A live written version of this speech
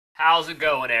How's it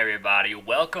going, everybody?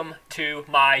 Welcome to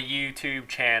my YouTube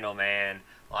channel, man.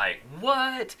 Like,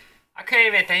 what? I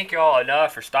can't even thank y'all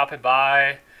enough for stopping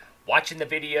by, watching the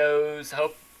videos.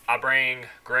 Hope I bring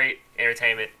great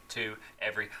entertainment to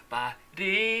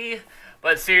everybody.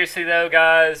 But seriously though,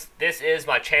 guys, this is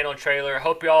my channel trailer.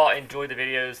 Hope y'all enjoy the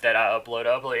videos that I upload.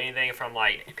 I upload anything from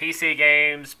like PC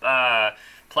games,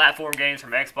 platform games from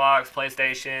Xbox,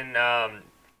 PlayStation,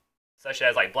 such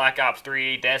as like Black Ops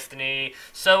 3, Destiny,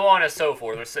 so on and so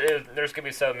forth. There's gonna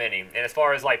be so many. And as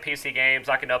far as like PC games,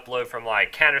 I can upload from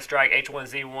like Counter-Strike,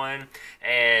 H1Z1,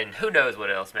 and who knows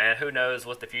what else, man. Who knows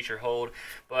what the future hold.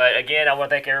 But again, I want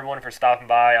to thank everyone for stopping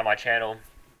by on my channel.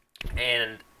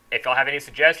 And if y'all have any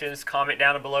suggestions, comment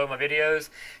down below my videos.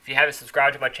 If you haven't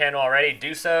subscribed to my channel already,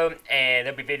 do so. And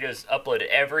there'll be videos uploaded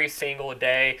every single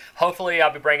day. Hopefully,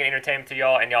 I'll be bringing entertainment to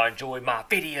y'all and y'all enjoy my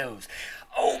videos.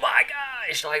 Oh my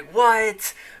gosh, like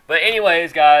what? But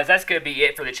anyways, guys, that's going to be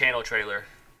it for the channel trailer.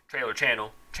 Trailer.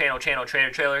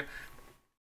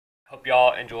 Hope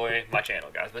y'all enjoy my channel,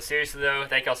 guys. But seriously, though,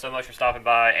 thank y'all so much for stopping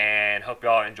by, and hope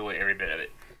y'all enjoy every bit of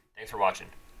it. Thanks for watching.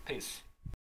 Peace.